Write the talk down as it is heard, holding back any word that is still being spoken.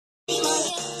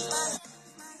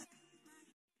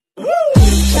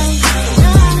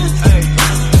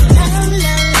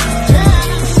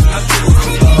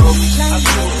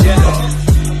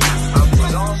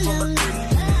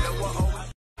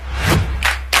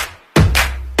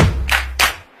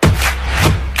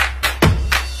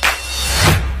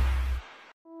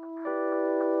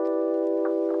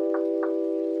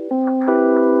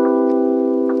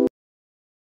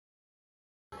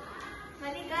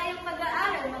Maligayang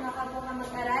pag-aaral, mga kabuka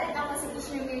mag-aral. Ako si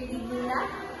Krishna Mirdi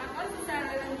Bula. Ako si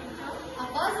Sarah Landicho.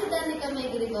 Ako si Danica May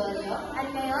Gregorio. At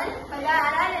ngayon,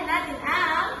 pag-aaralan natin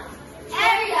ang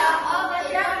area of a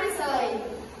trapezoid.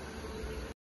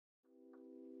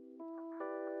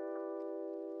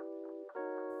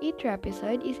 A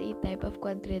trapezoid is a type of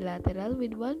quadrilateral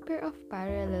with one pair of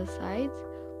parallel sides,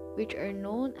 which are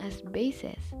known as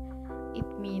bases. It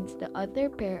means the other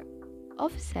pair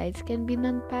of sides can be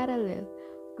non-parallel,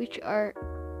 which are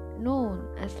known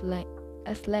as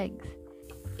legs.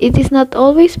 It is not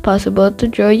always possible to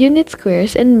draw unit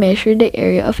squares and measure the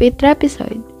area of a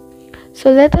trapezoid. So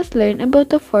let us learn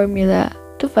about the formula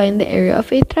to find the area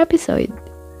of a trapezoid.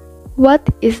 What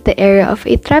is the area of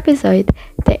a trapezoid?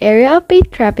 The area of a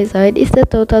trapezoid is the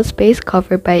total space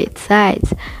covered by its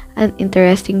sides. An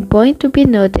interesting point to be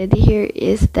noted here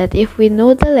is that if we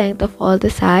know the length of all the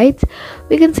sides,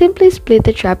 we can simply split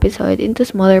the trapezoid into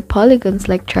smaller polygons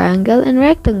like triangle and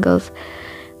rectangles,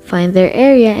 find their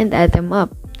area and add them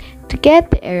up to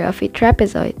get the area of a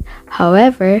trapezoid.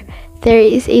 However, there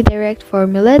is a direct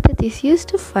formula that is used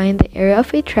to find the area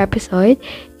of a trapezoid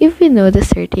if we know the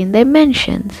certain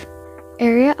dimensions.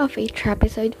 Area of a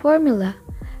trapezoid formula.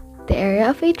 The area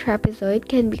of a trapezoid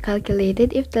can be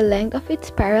calculated if the length of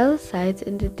its parallel sides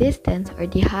and the distance or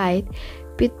the height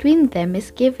between them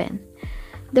is given.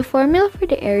 The formula for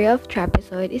the area of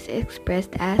trapezoid is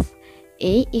expressed as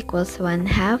A equals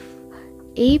 1/2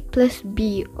 A plus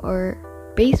B, or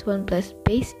base 1 plus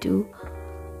base 2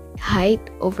 height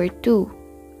over 2,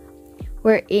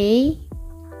 where A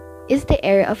is the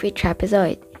area of a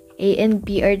trapezoid, A and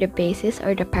B are the bases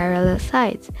or the parallel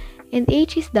sides, and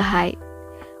H is the height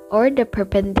or the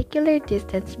perpendicular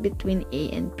distance between A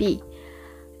and B.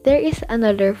 There is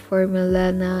another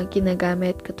formula na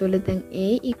ginagamit katulad ng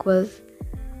A equals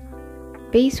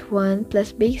base 1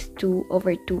 plus base 2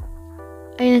 over 2.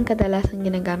 Ayun ang kadalasan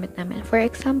ginagamit namin. For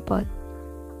example,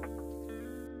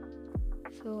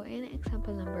 so ayun ang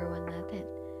example number 1 natin.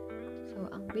 So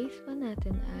ang base 1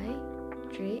 natin ay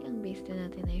 3, ang base 2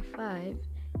 natin ay 5,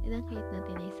 and ang height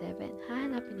natin ay 7.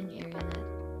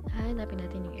 Hahanapin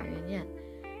natin yung area niyan.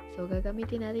 So,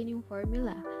 gagamitin natin yung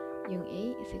formula. Yung A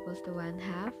is equals to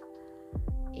 1/2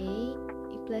 A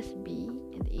plus B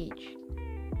and H.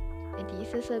 And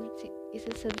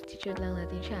isa-substitute lang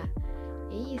natin siya.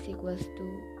 A is equals to,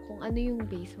 kung ano yung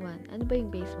base 1. Ano ba yung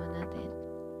base 1 natin?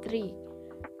 3.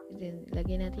 Then,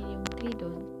 lagay natin yung 3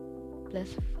 doon.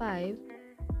 Plus 5.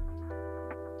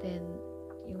 Then,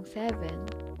 yung 7.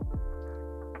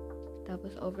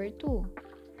 Tapos, over 2.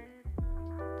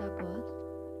 Tapos,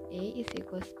 A is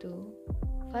equals to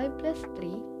 5 plus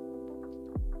 3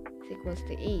 is equals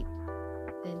to 8.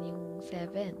 Then yung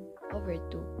 7 over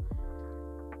 2.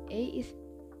 A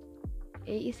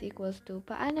is equals to,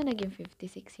 paano naging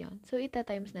 56 yon? So,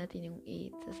 ita-times natin yung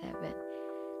 8 sa 7.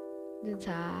 Dun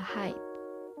sa height.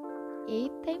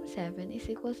 8 times 7 is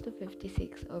equals to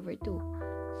 56 over 2.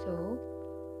 So,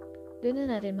 dun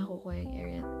na natin makukuha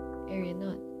yung area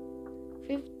nun.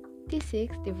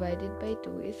 56 divided by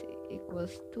 2 is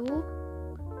equals to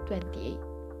 28.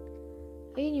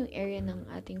 Ayun yung area ng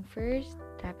ating first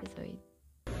trapezoid.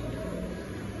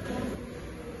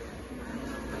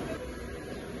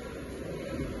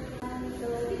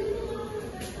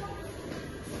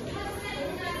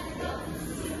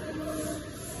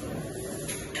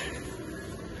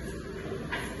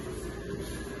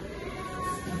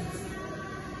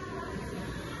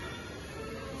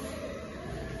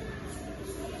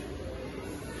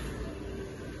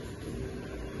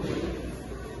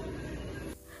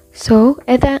 So,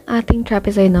 ito ang ating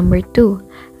trapezoid number 2.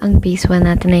 Ang base 1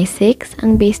 natin ay 6,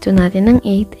 ang base 2 natin ng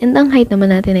 8, and ang height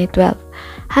naman natin ay 12.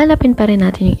 Hanapin pa rin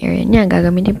natin yung area niya.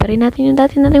 Gagamitin pa rin natin yung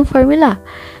dati nating formula.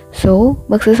 So,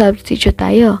 magsasubstitute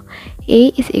tayo. A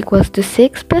is equals to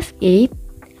 6 plus 8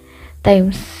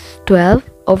 times 12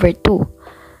 over 2.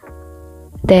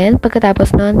 Then,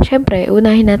 pagkatapos nun, syempre,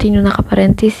 unahin natin yung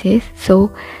nakaparenthesis. So,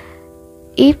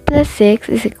 8 plus 6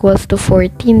 is equals to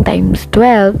 14 times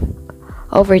 12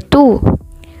 over 2.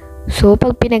 So,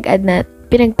 pag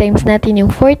pinag-times natin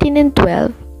yung 14 and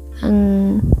 12, ang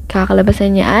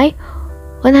kakalabasan niya ay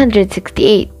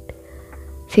 168.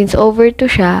 Since over 2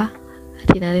 siya,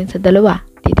 natin sa dalawa.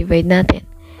 Di-divide natin.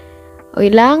 O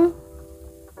ilang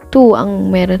 2 ang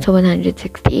meron sa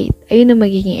 168. Ayun ang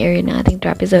magiging area ng ating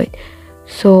trapezoid.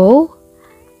 So,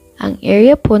 ang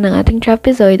area po ng ating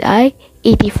trapezoid ay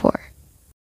 84.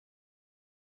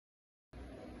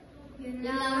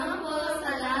 Yun lamang po.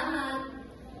 Salamat.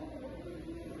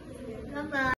 Bye-bye.